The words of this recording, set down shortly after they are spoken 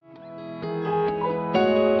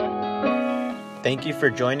Thank you for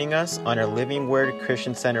joining us on our Living Word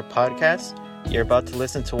Christian Center podcast. You're about to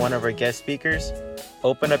listen to one of our guest speakers.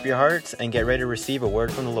 Open up your hearts and get ready to receive a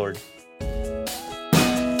word from the Lord.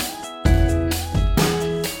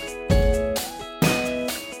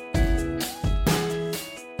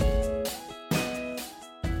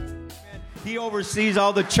 He oversees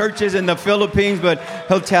all the churches in the Philippines, but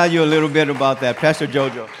he'll tell you a little bit about that. Pastor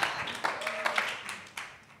Jojo.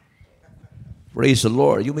 Praise the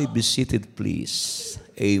Lord. You may be seated, please.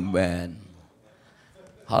 Amen.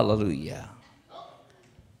 Hallelujah.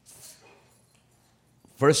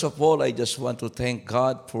 First of all, I just want to thank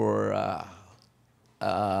God for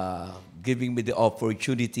giving me the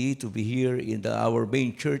opportunity to be here in our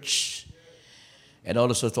main church, and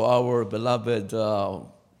also to our beloved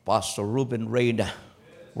Pastor Ruben Reyna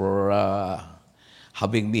for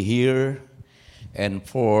having me here, and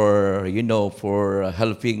for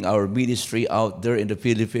helping our ministry out there in the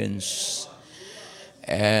Philippines,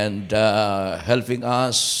 and helping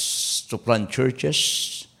us to plant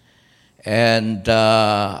churches. And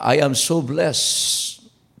I am so blessed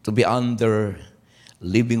to be under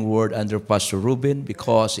Living Word under Pastor Ruben,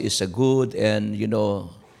 because he's a good and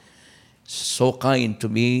so kind to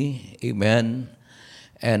me. Amen.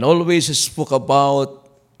 And always spoke about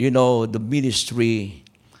the ministry,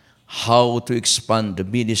 how to expand the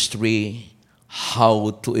ministry,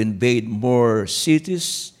 how to invade more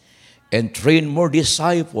cities and train more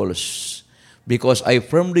disciples, because I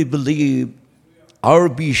firmly believe our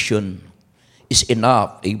vision is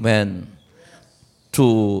enough, amen,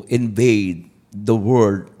 to invade the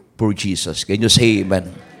world for Jesus. Can you say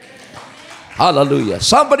amen? Hallelujah.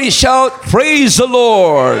 Somebody shout, praise the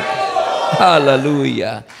Lord.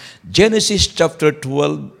 Hallelujah. Genesis chapter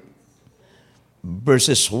 12,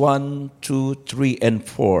 verses 1, 2, 3, and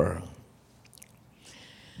 4.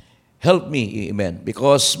 Help me, amen,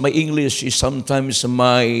 because my English is sometimes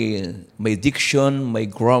my diction, my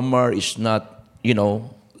grammar is not,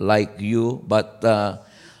 like you, but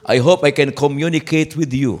I hope I can communicate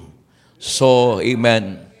with you. So,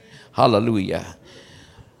 amen. Hallelujah.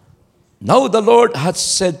 Now the Lord had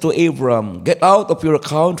said to Abram, get out of your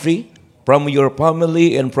country, from your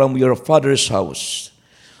family, and from your father's house,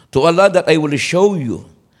 to a land that I will show you.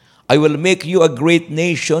 I will make you a great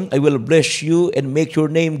nation. I will bless you and make your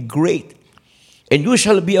name great. And you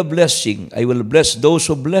shall be a blessing. I will bless those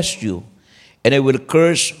who bless you, and I will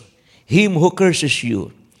curse him who curses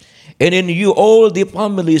you. And in you all the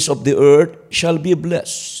families of the earth shall be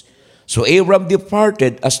blessed. So Abram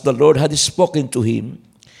departed as the Lord had spoken to him,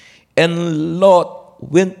 and Lot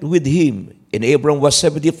went with him. And Abram was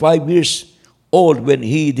 75 years old when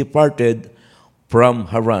he departed from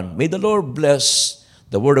Haran. May the Lord bless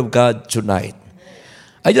the word of God tonight.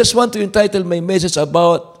 I just want to entitle my message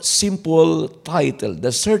about simple title,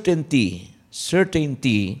 the certainty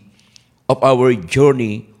of our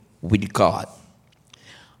journey with God.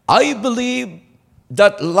 I believe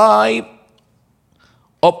that life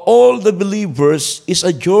of all the believers is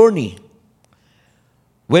a journey.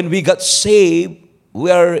 When we got saved,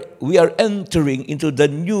 we are entering into the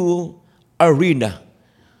new arena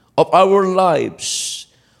of our lives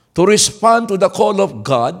to respond to the call of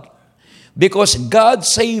God, because God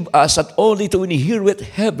saved us not only to inherit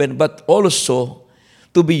heaven, but also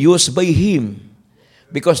to be used by Him.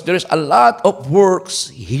 Because there's a lot of works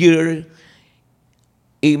here,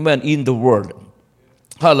 amen, in the world.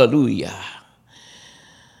 Hallelujah.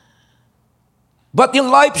 But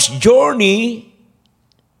in life's journey,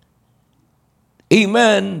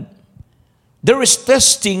 amen, there is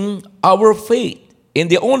testing our faith. And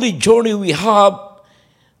the only journey we have,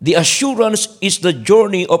 the assurance, is the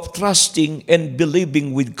journey of trusting and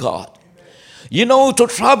believing with God. To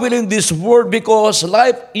travel in this world, because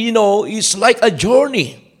life, is like a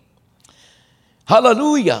journey.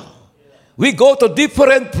 Hallelujah. We go to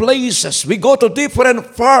different places. We go to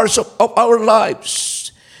different parts of our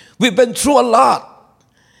lives. We've been through a lot.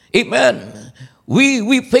 Amen.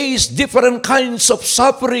 We face different kinds of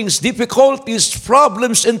sufferings, difficulties,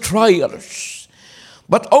 problems, and trials.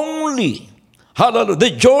 But only, hallelujah, the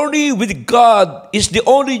journey with God is the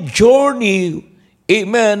only journey,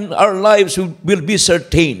 amen, our lives will be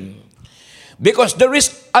certain. Because there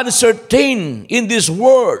is uncertain in this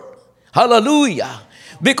world. Hallelujah.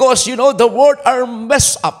 Because, the world are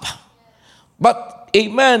messed up. But,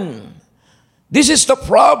 amen, this is the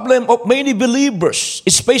problem of many believers,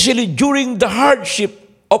 especially during the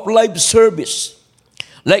hardship of life service.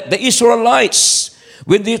 Like the Israelites,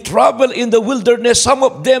 when they travel in the wilderness, some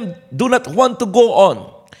of them do not want to go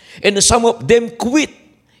on. And some of them quit.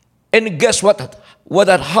 And guess what? What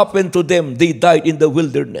had happened to them? They died in the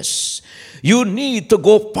wilderness. You need to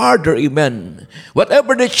go farther, amen.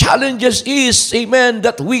 Whatever the challenges is, amen,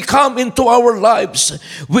 that we come into our lives,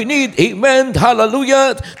 we need, amen,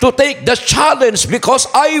 hallelujah, to take the challenge, because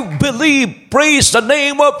I believe, praise the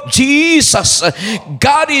name of Jesus,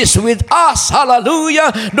 God is with us,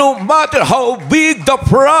 hallelujah, no matter how big the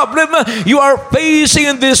problem you are facing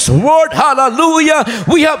in this world, hallelujah,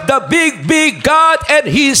 we have the big God, and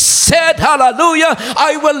He said, hallelujah,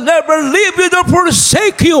 I will never leave you nor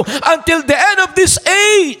forsake you until the end of this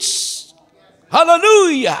age.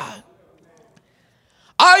 Hallelujah.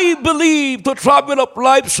 I believe to travel up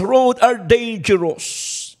life's road are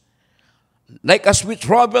dangerous. Like as we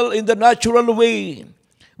travel in the natural way,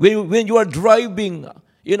 when you are driving,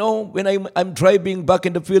 when I'm driving back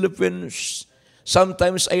in the Philippines,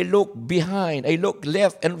 sometimes I look behind, I look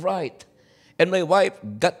left and right, and my wife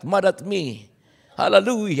got mad at me.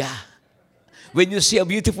 Hallelujah. When you see a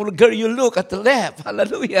beautiful girl, you look at the left.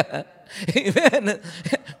 Hallelujah. Amen.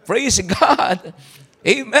 Praise God.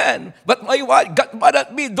 Amen. But my wife got mad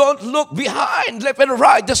at me. Don't look behind, left and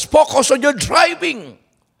right. Just focus on your driving.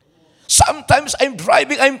 Sometimes I'm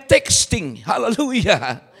driving, I'm texting.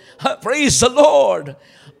 Hallelujah. Praise the Lord.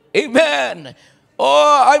 Amen.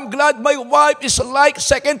 Oh, I'm glad my wife is like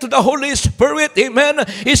second to the Holy Spirit. Amen.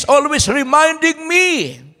 Is always reminding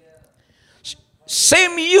me.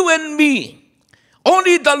 Same you and me.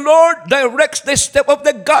 Only the Lord directs the step of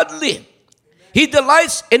the godly. He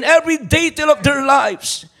delights in every detail of their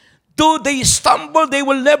lives. Though they stumble, they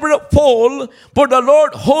will never fall, for the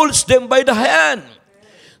Lord holds them by the hand.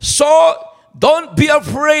 So, don't be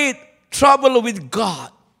afraid. Travel with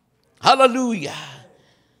God. Hallelujah.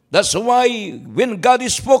 That's why when God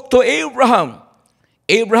spoke to Abraham,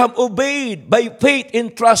 Abraham obeyed by faith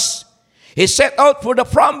and trust. He set out for the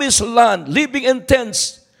promised land, living in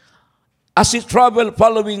tents, as he traveled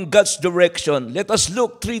following God's direction. Let us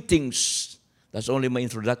look three things. That's only my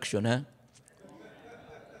introduction, huh?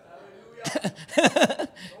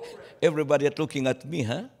 Everybody is looking at me,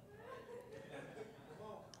 huh?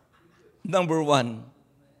 Number one,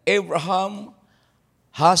 Abraham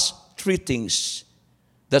has three things.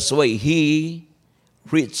 That's why he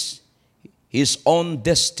reached his own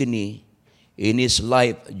destiny in his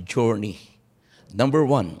life journey. Number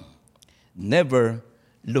one, never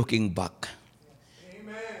looking back.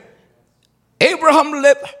 Amen. Abraham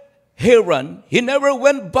left Haran. He never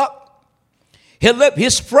went back. He left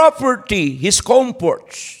his property, his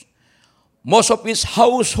comforts, most of his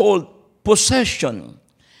household possession,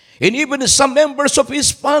 and even some members of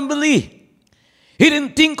his family. He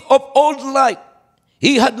didn't think of old life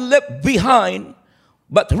he had left behind,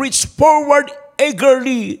 but reached forward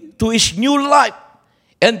eagerly to his new life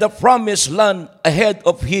and the promised land ahead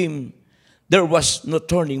of him. There was no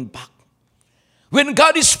turning back. When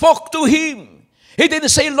God spoke to him, He didn't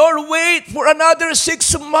say, Lord, wait for another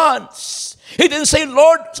 6 months. He didn't say,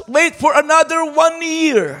 Lord, wait for another 1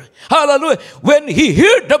 year. Hallelujah. When he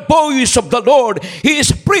heard the voice of the Lord, he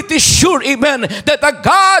is pretty sure, amen, that the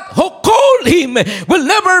God who called him will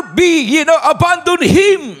never be, abandon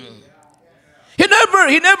him. He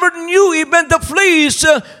never knew even the place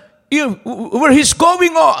where he's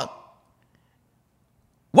going on.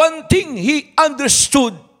 One thing he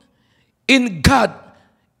understood, in God,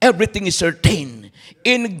 everything is certain.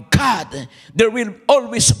 In God, there will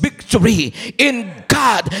always victory. In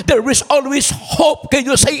God, there is always hope. Can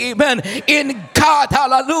you say amen? In God,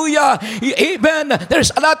 hallelujah, amen.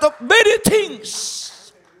 There's a lot of many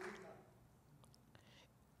things.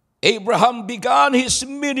 Abraham began his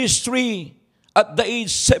ministry at the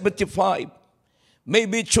age 75.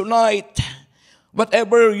 Maybe tonight,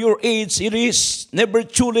 whatever your age it is, never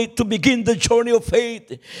too late to begin the journey of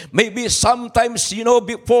faith. Maybe sometimes,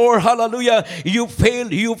 before, hallelujah, you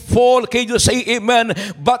fail, you fall. Can you say amen?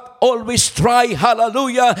 But always try,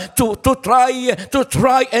 hallelujah, to try.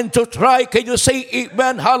 Can you say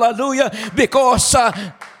amen? Hallelujah. Because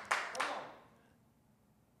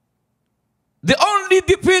the only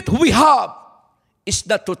defeat we have is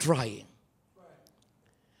not to try.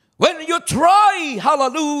 When you try,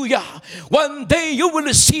 hallelujah, one day you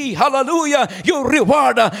will see, hallelujah, your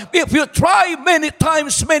reward. If you try many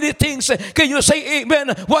times, many things, can you say amen?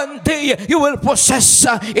 One day you will possess,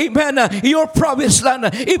 amen, your promised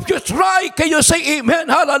land. If you try, can you say amen?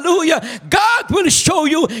 Hallelujah. God will show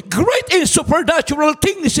you great and supernatural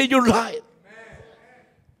things in your life.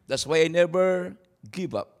 That's why I never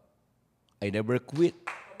give up. I never quit.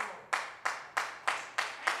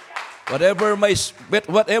 Whatever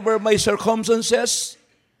my circumstances,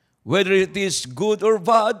 whether it is good or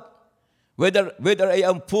bad, whether I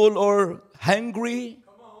am full or hungry,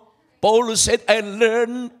 Paul said, I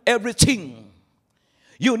learned everything.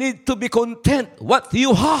 You need to be content what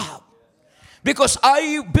you have. Because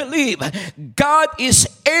I believe God is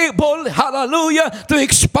able, hallelujah, to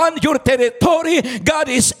expand your territory. God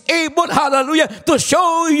is able, hallelujah, to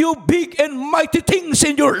show you big and mighty things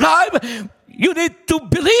in your life. You need to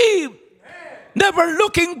believe. Never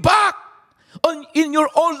looking back in your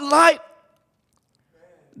own life.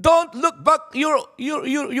 Don't look back your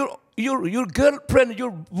girlfriend,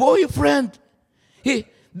 your boyfriend. He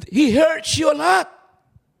hurts you a lot.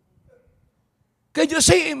 Can you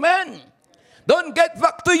say amen? Don't get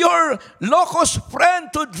back to your locust friend,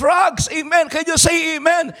 to drugs. Amen. Can you say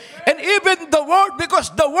amen? And even the world,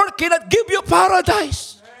 because the world cannot give you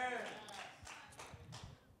paradise.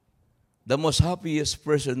 The most happiest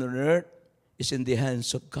person on earth is in the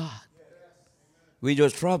hands of God. When you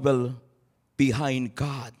travel behind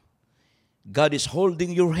God, God is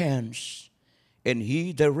holding your hands and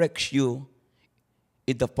He directs you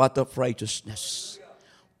in the path of righteousness.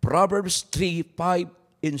 Proverbs 3, 5,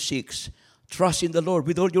 and 6. Trust in the Lord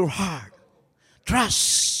with all your heart.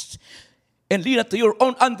 Trust. And lean not to your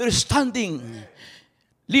own understanding.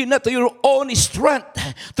 Lean not to your own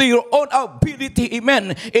strength, to your own ability,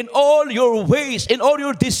 amen. In all your ways, in all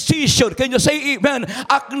your decisions, can you say amen?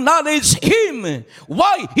 Acknowledge Him.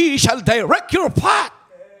 Why? He shall direct your path.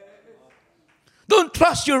 Don't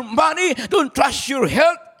trust your money. Don't trust your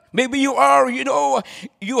health. Maybe you are,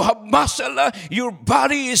 you have muscle. Your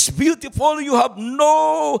body is beautiful. You have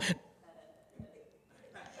no...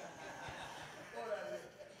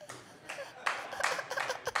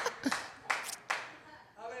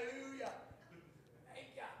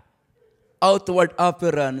 outward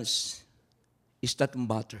appearance is not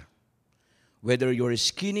matter. Whether you're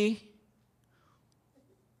skinny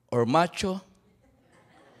or macho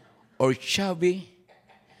or chubby,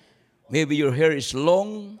 maybe your hair is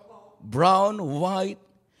long, brown, white,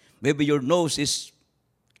 maybe your nose is,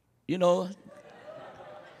 and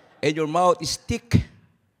your mouth is thick.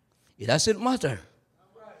 It doesn't matter.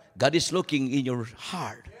 God is looking in your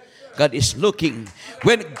heart. God is looking.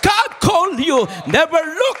 When God called you, never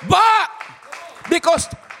look back. Because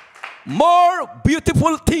more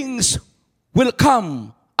beautiful things will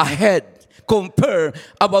come ahead compared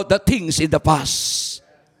about the things in the past.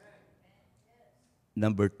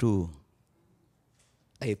 Number 2,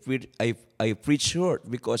 I preach short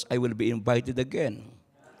because I will be invited again.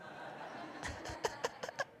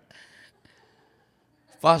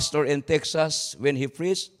 Pastor in Texas, when he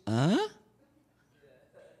preached,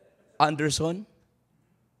 Anderson,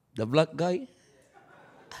 the black guy.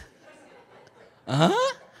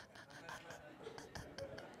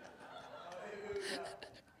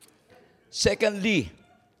 Secondly,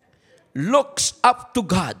 looks up to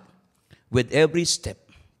God with every step.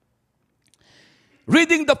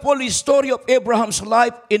 Reading the full story of Abraham's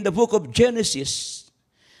life in the book of Genesis,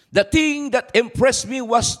 the thing that impressed me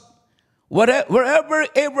was wherever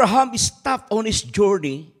Abraham stopped on his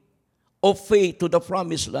journey of faith to the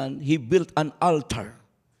promised land, he built an altar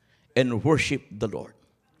and worshiped the Lord.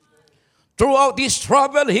 Throughout his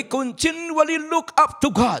travel, he continually looked up to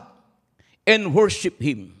God and worshiped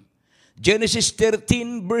Him. Genesis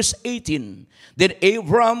 13, verse 18. Then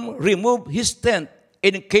Abram removed his tent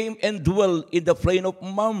and came and dwelt in the plain of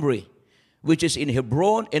Mamre, which is in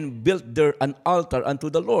Hebron, and built there an altar unto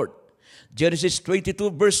the Lord. Genesis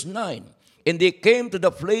 22, verse 9. And they came to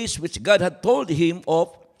the place which God had told him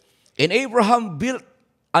of, and Abraham built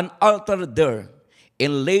an altar there,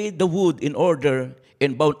 and laid the wood in order,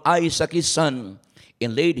 and bound Isaac his son,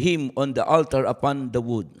 and laid him on the altar upon the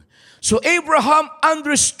wood. So Abraham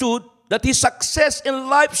understood that his success in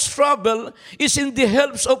life's trouble is in the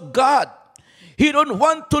helps of God. He don't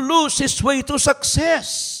want to lose his way to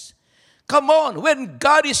success. Come on, when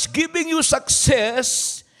God is giving you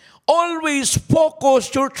success, always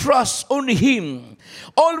focus your trust on Him.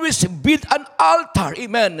 Always build an altar,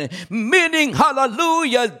 amen. Meaning,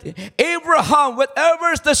 hallelujah, Abraham,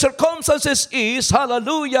 whatever the circumstances is,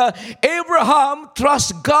 hallelujah, Abraham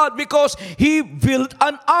trusts God because he built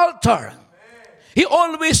an altar. He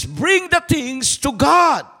always bring the things to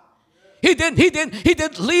God. He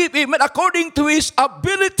didn't live, amen, according to his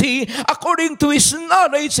ability, according to his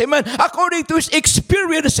knowledge, amen, according to his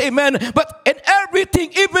experience, amen. But in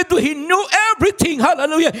everything, even though he knew everything,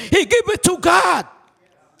 hallelujah, he gave it to God.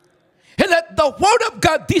 And let the word of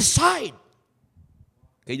God decide.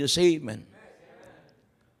 Can you say amen?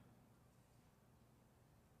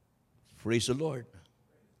 Praise the Lord.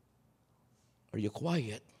 Are you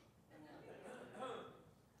quiet?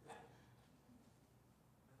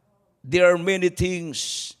 There are many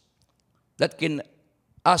things that can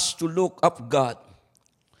us to look up God,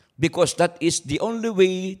 because that is the only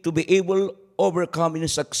way to be able overcome and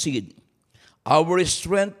succeed. Our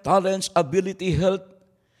strength, talents, ability, health,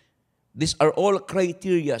 these are all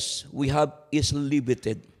criteria we have is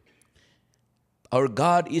limited. Our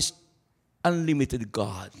God is unlimited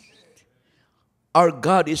God. Our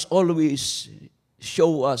God is always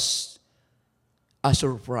show us a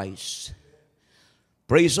surprise.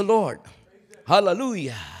 Praise the Lord.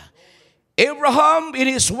 Hallelujah. Abraham and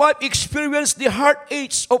his wife experienced the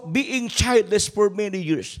heartaches of being childless for many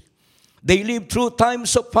years. They lived through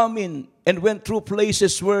times of famine and went through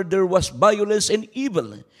places where there was violence and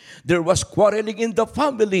evil. There was quarreling in the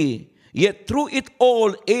family. Yet through it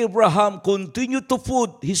all, Abraham continued to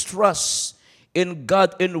put his trust in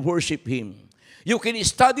God and worship Him. You can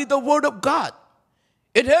study the Word of God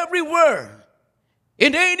in everywhere,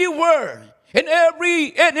 in anywhere, in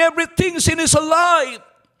everything in his life.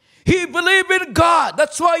 He believed in God.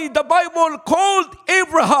 That's why the Bible called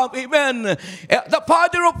Abraham, amen, the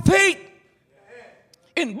father of faith.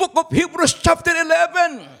 In book of Hebrews chapter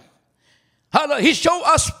 11, he showed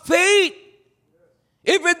us faith.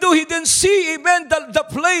 Even though he didn't see, amen, the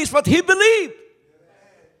place, but he believed.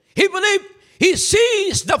 He believed. He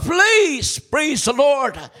sees the place. Praise the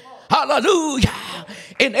Lord. Hallelujah.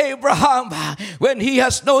 In Abraham, when he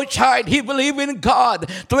has no child, he believed in God.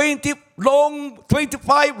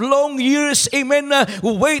 25 long years, amen,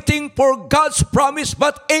 waiting for God's promise.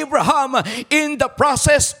 But Abraham, in the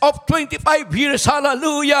process of 25 years,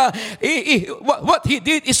 hallelujah, what he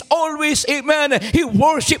did is always, amen, he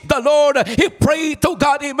worshiped the Lord. He prayed to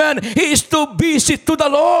God, amen. He is too busy to the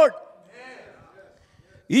Lord.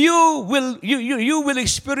 You will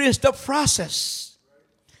experience the process.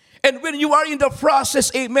 And when you are in the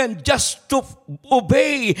process, amen, just to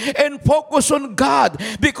obey and focus on God.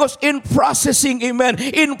 Because in processing, amen,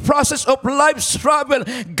 in process of life's travel,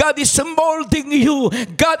 God is molding you.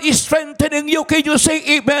 God is strengthening you. Can you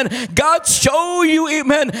say amen? God show you,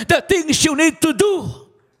 amen, the things you need to do.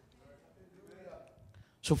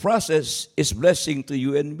 So process is blessing to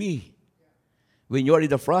you and me. When you are in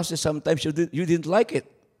the process, sometimes you didn't like it.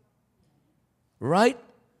 Right?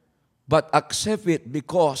 But accept it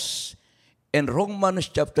because in Romans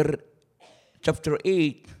chapter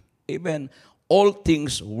 8, amen, all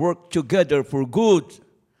things work together for good.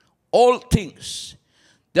 All things.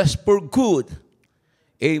 That's for good.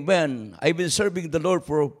 Amen. I've been serving the Lord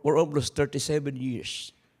for almost 37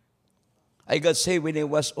 years. I got saved when I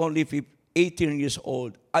was only 18 years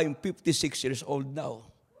old. I'm 56 years old now.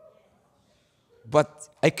 But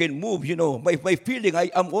I can move, you know. My feeling,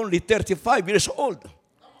 I am only 35 years old.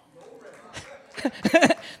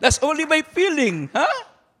 That's only my feeling, huh?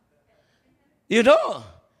 You know,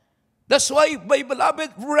 that's why my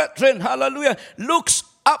beloved brethren, hallelujah, looks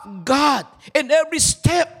up God in every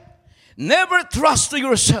step. Never trust to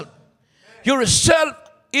yourself. Yourself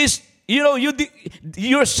is, you know,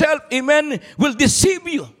 yourself, amen, will deceive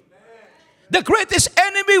you. The greatest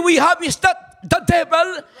enemy we have is not the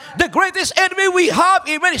devil. The greatest enemy we have,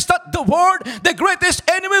 amen, is not the world. The greatest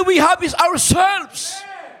enemy we have is ourselves.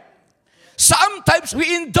 Sometimes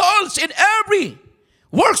we indulge in every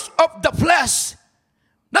works of the flesh,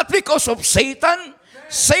 not because of Satan.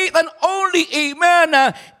 Satan only,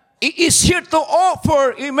 amen, is here to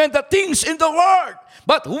offer, amen, the things in the world.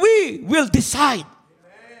 But we will decide.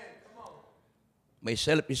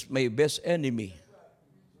 Myself is my best enemy.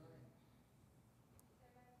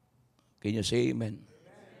 Can you say amen?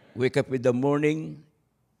 Wake up in the morning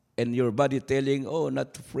and your body telling, oh,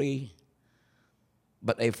 not to pray.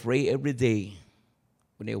 But I pray every day.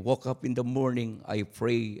 When I wake up in the morning, I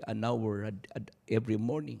pray an hour every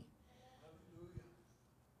morning.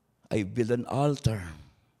 I build an altar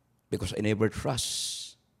because I never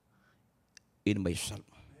trust in myself.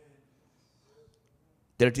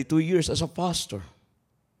 32 years as a pastor.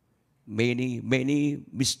 Many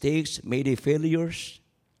mistakes, many failures,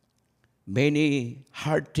 many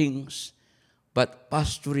hard things. But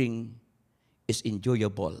pastoring is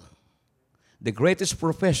enjoyable. The greatest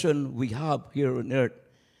profession we have here on earth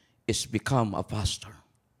is become a pastor.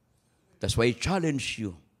 That's why I challenge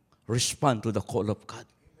you, respond to the call of God.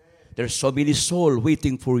 There's so many souls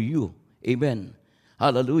waiting for you. Amen.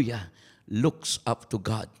 Hallelujah. Looks up to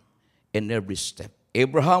God in every step.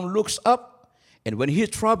 Abraham looks up, and when he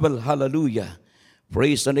traveled, hallelujah,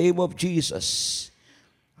 praise the name of Jesus.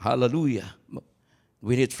 Hallelujah.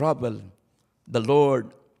 When he traveled, the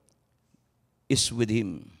Lord is with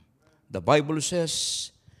him. The Bible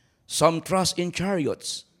says, some trust in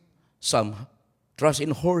chariots, some trust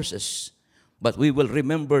in horses, but we will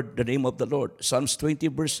remember the name of the Lord. Psalms 20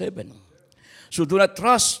 verse 7. So do not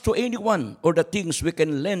trust to anyone or the things we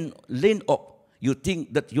can lean up you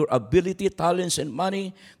think that your ability, talents, and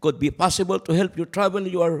money could be possible to help you travel,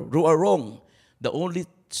 you are wrong. The only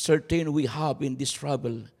certain we have in this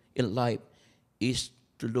travel in life is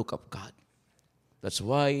to look up God. That's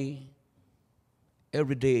why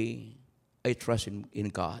every day I trust in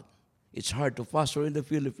God. It's hard to pastor in the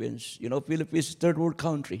Philippines. You know, Philippines is a third world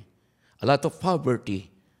country. A lot of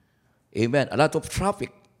poverty. Amen. A lot of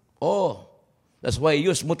traffic. Oh, that's why I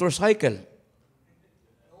use motorcycle.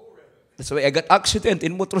 That's why I got accident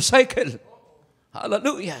in motorcycle.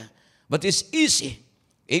 Hallelujah. But it's easy.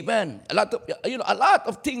 Amen. A lot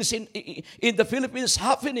of things in the Philippines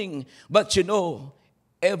happening. But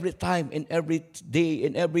every time, in every day,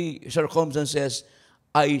 in every circumstances,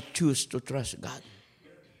 I choose to trust God.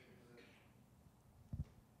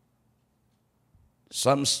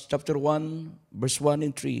 Psalms chapter 1, verse 1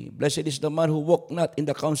 and 3. Blessed is the man who walk not in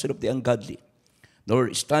the counsel of the ungodly,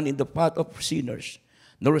 nor stand in the path of sinners,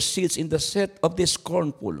 nor sits in the seat of the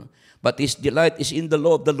scornful. But his delight is in the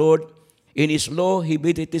law of the Lord. In his law he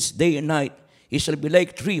meditates day and night. He shall be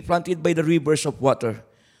like tree planted by the rivers of water,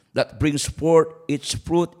 that brings forth its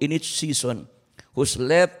fruit in its season, whose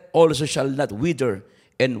leaf also shall not wither,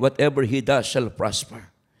 and whatever he does shall prosper.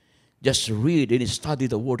 Just read and study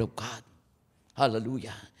the word of God.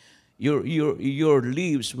 Hallelujah. Your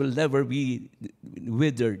leaves will never be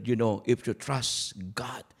withered, if you trust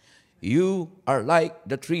God. You are like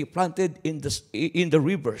the tree planted in the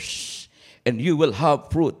rivers, and you will have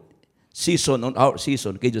fruit season on our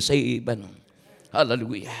season. Can you say amen?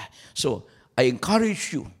 Hallelujah. So I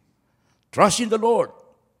encourage you, trust in the Lord.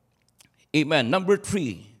 Amen. Number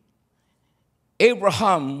 3,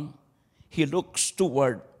 Abraham, he looks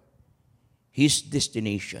toward his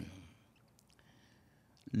destination.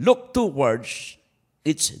 Look towards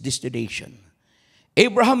its destination.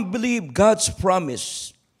 Abraham believed God's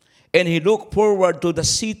promise, and he looked forward to the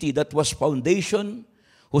city that was foundation,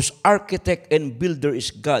 whose architect and builder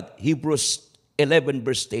is God. Hebrews 11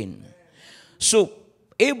 verse 10. So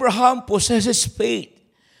Abraham possesses faith.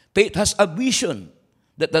 Faith has a vision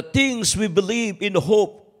that the things we believe in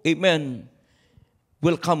hope, amen,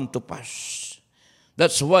 will come to pass.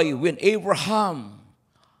 That's why when Abraham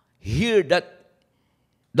heard that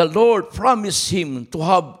the Lord promised him to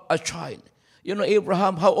have a child.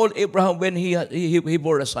 Abraham, how old Abraham when he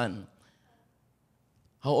bore a son?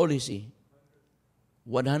 How old is he?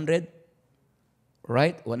 100?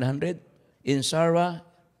 Right? 100? In Sarah,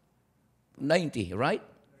 90, right?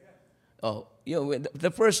 Oh,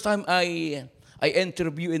 the first time I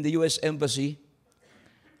interviewed in the U.S. Embassy,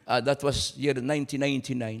 that was year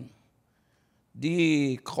 1999,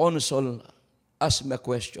 the consul asked me a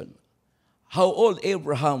question. How old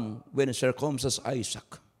Abraham when he circumcised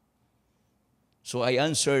Isaac? So I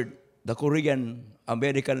answered the Korean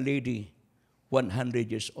American lady,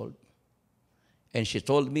 100 years old. And she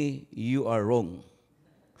told me, you are wrong.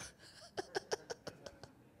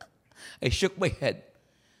 I shook my head.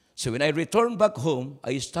 So when I returned back home,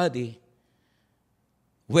 I studied.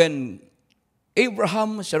 When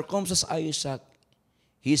Abraham circumcised Isaac,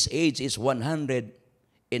 his age is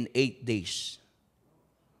 108 days.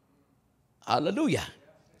 Hallelujah.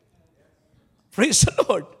 Praise the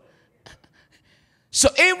Lord. So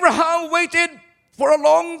Abraham waited for a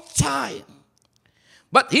long time.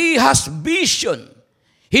 But he has vision.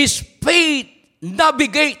 His faith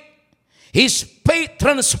navigate. His faith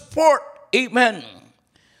transport. Amen.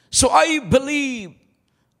 So I believe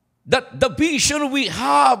that the vision we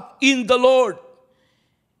have in the Lord,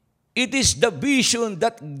 it is the vision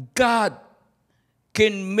that God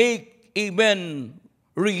can make, amen,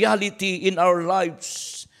 reality in our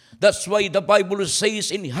lives. That's why the Bible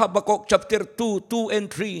says in Habakkuk chapter 2, 2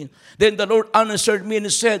 and 3, then the Lord answered me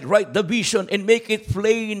and said, write the vision and make it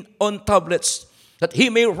plain on tablets, that he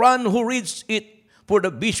may run who reads it, for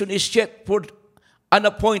the vision is yet for an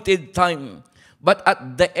appointed time. But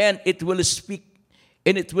at the end it will speak,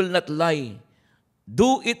 and it will not lie.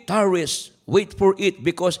 Do it tarries, wait for it,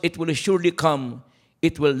 because it will surely come,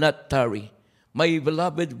 it will not tarry. My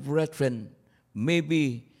beloved brethren,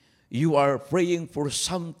 maybe you are praying for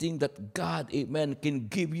something that God, amen, can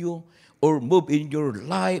give you or move in your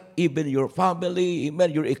life, even your family,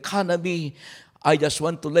 amen, your economy. I just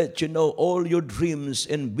want to let you know all your dreams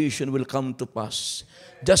and vision will come to pass.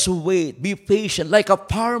 Just wait, be patient like a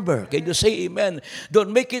farmer. Can you say amen?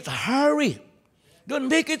 Don't make it hurry. Don't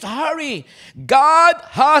make it hurry. God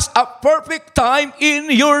has a perfect time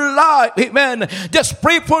in your life. Amen. Just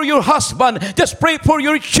pray for your husband. Just pray for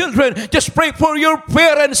your children. Just pray for your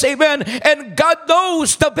parents. Amen. And God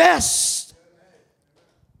knows the best.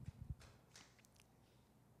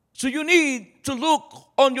 So you need to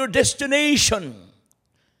look on your destination.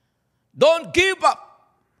 Don't give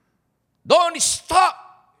up. Don't stop.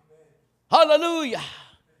 Hallelujah.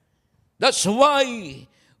 That's why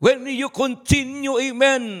when you continue,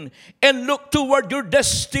 amen, and look toward your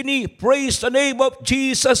destiny, praise the name of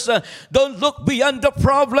Jesus. Don't look beyond the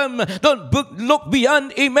problem. Don't look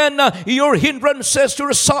beyond, amen, your hindrances,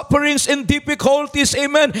 your sufferings and difficulties,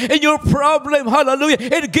 amen, and your problem, hallelujah,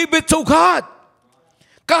 and give it to God.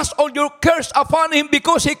 Cast all your cares upon Him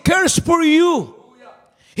because He cares for you.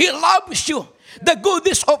 He loves you. The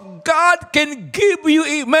goodness of God can give you,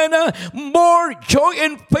 amen, more joy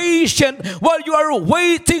and patience while you are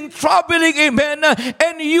waiting, traveling, amen,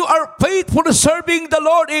 and you are faithful serving the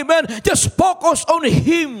Lord, amen. Just focus on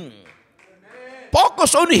Him.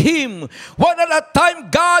 Focus on Him. One at a time,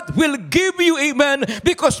 God will give you, amen,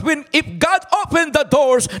 because if God opened the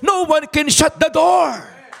doors, no one can shut the door.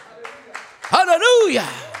 Hallelujah.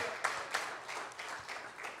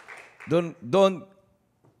 Don't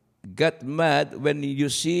get mad when you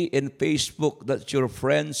see in Facebook that your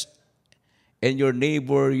friends and your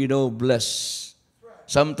neighbor, bless.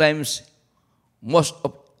 Sometimes most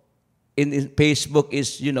of in Facebook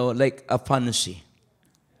is, like a fantasy.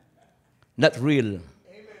 Not real. Amen.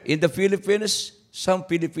 In the Philippines, some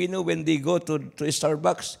Filipino, when they go to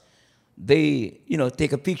Starbucks, they,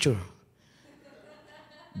 take a picture.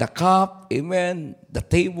 The cup, amen, the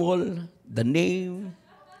table, the name,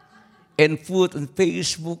 and put on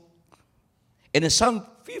Facebook. And some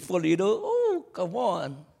people, oh, come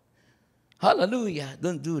on. Hallelujah.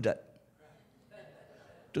 Don't do that.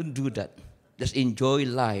 Don't do that. Just enjoy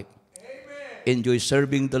life. Amen. Enjoy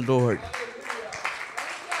serving the Lord.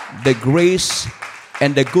 The grace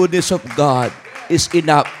and the goodness of God is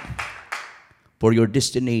enough for your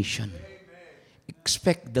destination.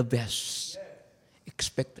 Expect the best.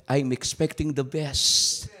 I'm expecting the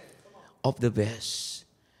best of the best.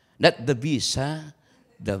 Not the beast,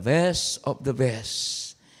 the best of the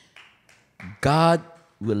best. God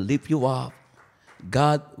will lift you up.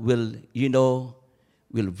 God will,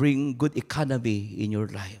 will bring good economy in your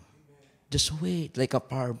life. Just wait like a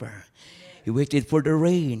farmer. He waited for the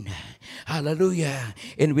rain. Hallelujah.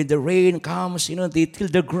 And when the rain comes, they till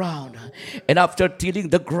the ground. And after tilling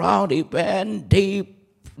the ground, amen,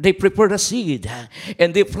 they prepare the seed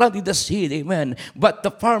and they planted the seed, amen. But the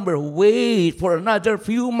farmer wait for another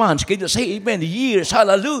few months. Can you say amen? Years,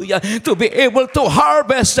 hallelujah, to be able to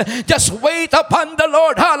harvest. Just wait upon the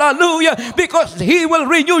Lord, hallelujah, because He will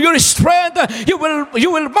renew your strength. You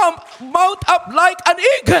will mount up like an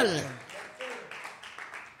eagle.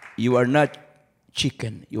 You are not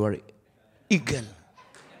chicken, you are eagle.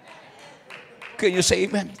 Can you say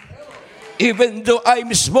amen? Even though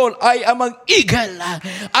I'm small, I am an eagle.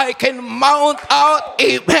 I can mount out,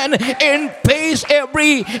 amen, and face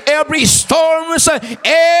every storms,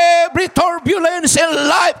 every turbulence in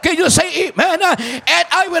life. Can you say amen? And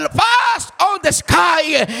I will pass on the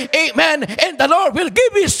sky, amen, and the Lord will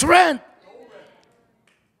give me strength.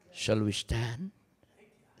 Shall we stand?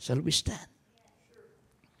 Shall we stand?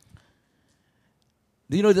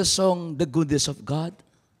 Do you know the song, The Goodness of God?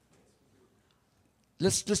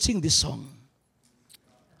 Let's sing this song.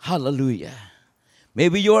 Hallelujah.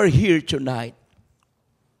 Maybe you are here tonight.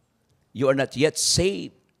 You are not yet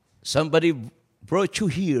saved. Somebody brought you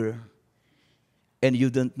here and you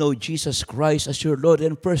don't know Jesus Christ as your Lord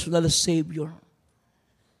and personal Savior.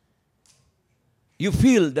 You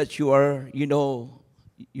feel that you are,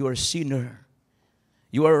 you are a sinner.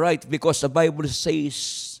 You are right because the Bible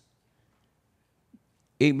says,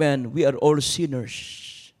 amen, we are all sinners.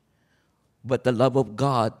 But the love of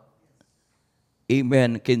God,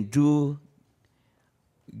 amen, can do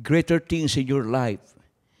greater things in your life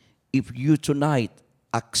if you tonight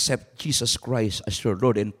accept Jesus Christ as your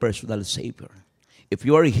Lord and personal Savior. If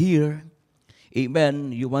you are here,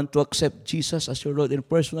 amen, you want to accept Jesus as your Lord and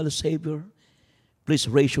personal Savior, please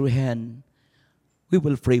raise your hand. We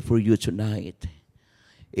will pray for you tonight.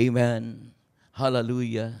 Amen.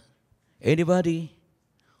 Hallelujah. Anybody?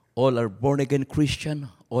 All are born-again Christian.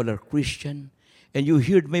 All are Christian. And you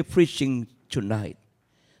heard me preaching tonight.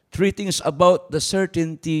 3 things about the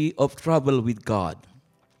certainty of trouble with God.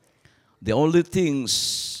 The only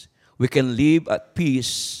things we can live at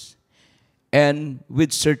peace and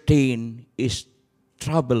with certain is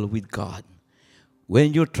trouble with God.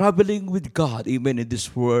 When you're traveling with God, even in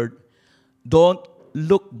this world, don't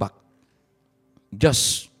look back.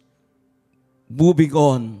 Just moving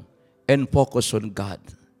on and focus on God.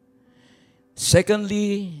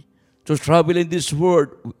 Secondly, to travel in this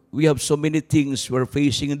world, we have so many things we're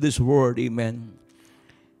facing in this world, amen.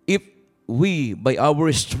 If we, by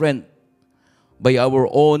our strength, by our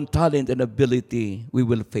own talent and ability, we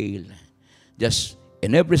will fail. Just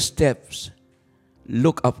In every steps,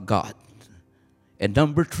 look up God. And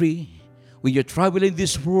number 3, when you're traveling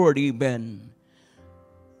this world, amen,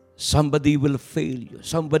 somebody will fail you.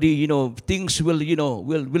 Somebody, things will,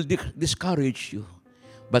 will discourage you.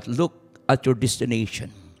 But look at your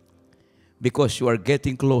destination because you are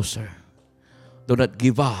getting closer. Do not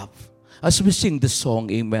give up. As we sing the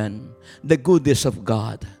song, amen, the goodness of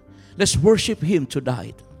God. Let's worship Him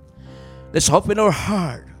tonight. Let's open our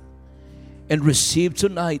heart and receive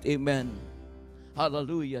tonight, amen.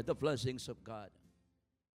 Hallelujah, the blessings of God.